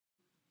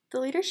The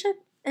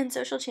leadership and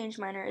social change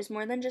minor is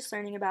more than just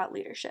learning about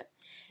leadership.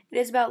 It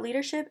is about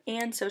leadership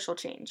and social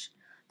change.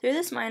 Through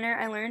this minor,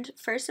 I learned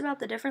first about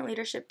the different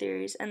leadership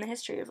theories and the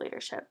history of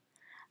leadership.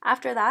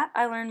 After that,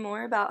 I learned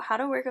more about how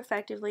to work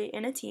effectively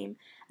in a team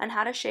and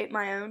how to shape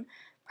my own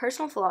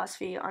personal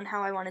philosophy on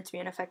how I wanted to be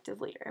an effective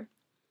leader.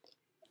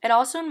 It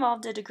also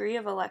involved a degree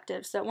of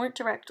electives that weren't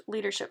direct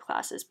leadership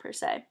classes per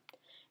se.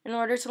 In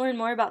order to learn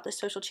more about the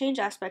social change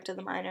aspect of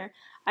the minor,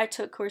 I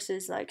took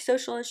courses like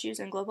social issues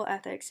and global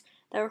ethics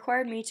that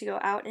required me to go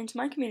out into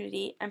my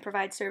community and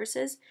provide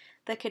services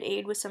that could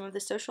aid with some of the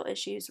social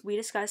issues we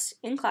discussed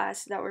in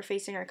class that were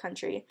facing our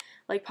country,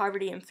 like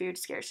poverty and food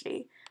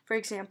scarcity. For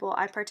example,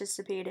 I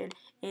participated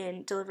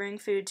in delivering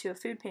food to a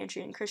food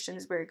pantry in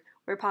Christiansburg,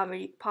 where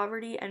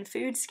poverty and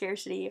food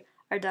scarcity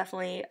are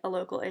definitely a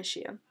local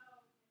issue.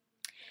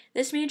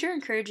 This major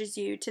encourages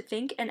you to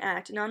think and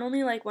act not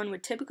only like one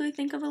would typically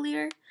think of a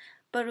leader,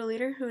 but a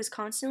leader who is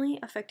constantly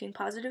affecting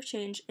positive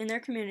change in their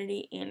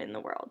community and in the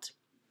world.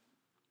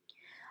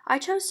 I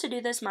chose to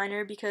do this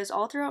minor because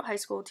all throughout high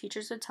school,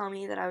 teachers would tell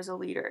me that I was a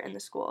leader in the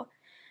school.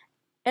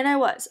 And I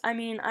was. I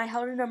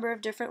held a number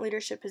of different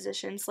leadership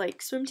positions,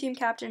 like swim team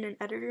captain and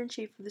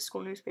editor-in-chief of the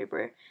school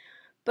newspaper,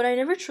 but I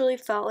never truly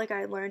felt like I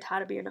had learned how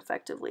to be an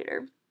effective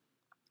leader.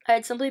 I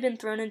had simply been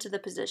thrown into the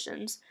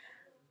positions.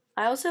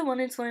 I also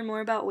wanted to learn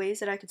more about ways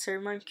that I could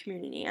serve my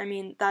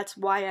community. That's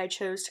why I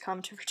chose to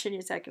come to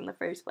Virginia Tech in the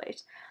first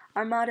place.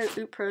 Our motto,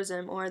 Ut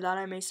Prosum, or That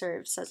I May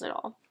Serve, says it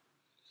all.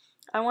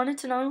 I wanted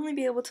to not only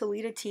be able to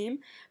lead a team,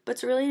 but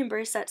to really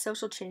embrace that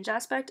social change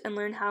aspect and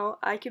learn how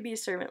I could be a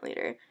servant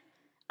leader.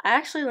 I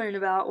actually learned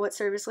about what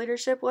service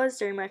leadership was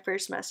during my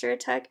first semester at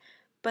Tech,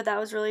 but that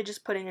was really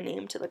just putting a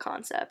name to the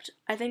concept.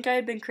 I think I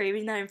had been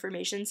craving that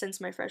information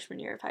since my freshman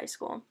year of high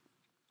school.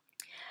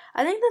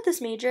 I think that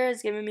this major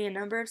has given me a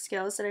number of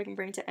skills that I can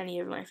bring to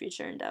any of my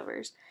future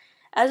endeavors.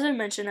 As I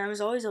mentioned, I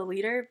was always a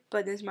leader,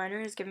 but this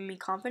minor has given me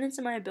confidence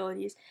in my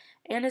abilities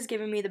and has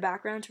given me the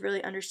background to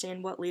really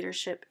understand what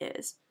leadership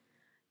is.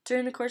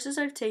 During the courses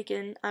I've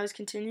taken, I was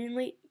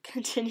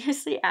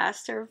continuously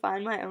asked to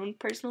refine my own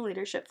personal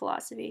leadership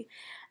philosophy,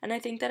 and I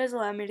think that has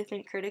allowed me to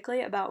think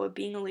critically about what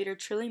being a leader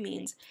truly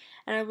means,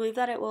 and I believe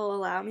that it will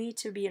allow me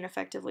to be an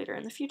effective leader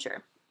in the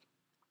future.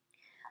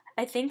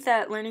 I think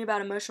that learning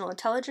about emotional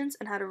intelligence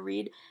and how to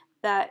read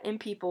that in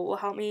people will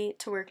help me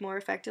to work more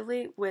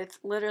effectively with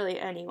literally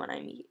anyone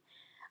I meet.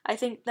 I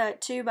think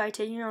that too, by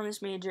taking on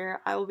this major,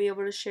 I will be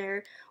able to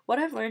share what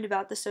I've learned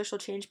about the social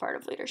change part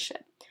of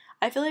leadership.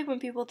 I feel like when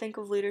people think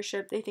of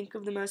leadership, they think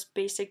of the most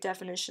basic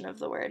definition of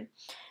the word.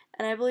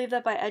 And I believe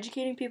that by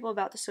educating people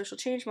about the social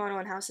change model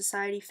and how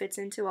society fits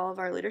into all of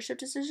our leadership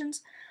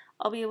decisions,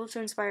 I'll be able to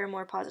inspire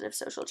more positive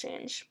social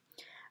change.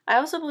 I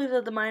also believe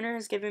that the minor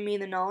has given me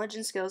the knowledge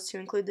and skills to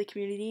include the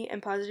community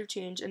and positive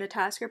change in a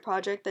task or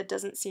project that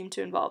doesn't seem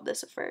to involve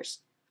this at first.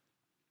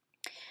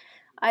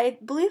 I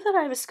believe that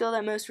I have a skill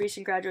that most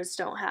recent graduates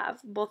don't have,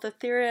 both a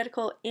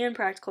theoretical and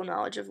practical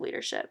knowledge of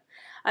leadership.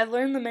 I've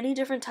learned the many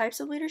different types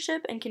of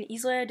leadership and can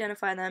easily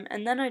identify them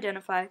and then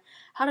identify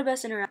how to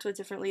best interact with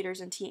different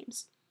leaders and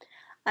teams.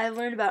 I have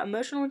learned about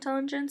emotional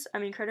intelligence.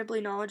 I'm incredibly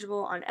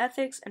knowledgeable on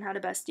ethics and how to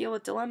best deal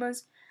with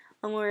dilemmas.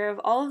 I'm aware of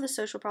all of the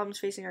social problems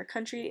facing our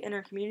country and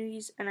our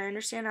communities, and I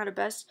understand how to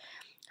best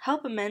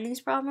help amend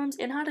these problems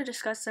and how to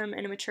discuss them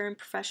in a mature and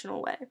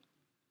professional way.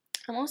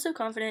 I'm also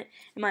confident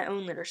in my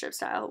own leadership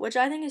style, which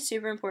I think is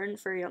super important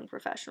for a young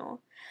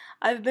professional.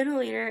 I've been a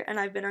leader and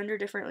I've been under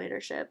different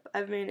leadership.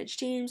 I've managed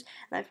teams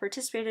and I've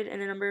participated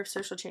in a number of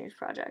social change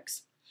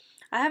projects.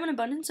 I have an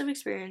abundance of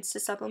experience to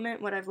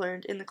supplement what I've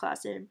learned in the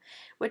classroom,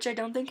 which I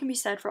don't think can be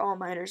said for all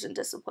minors and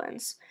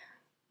disciplines.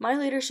 My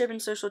leadership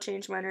and social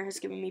change minor has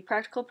given me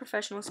practical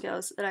professional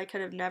skills that I could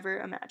have never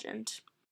imagined.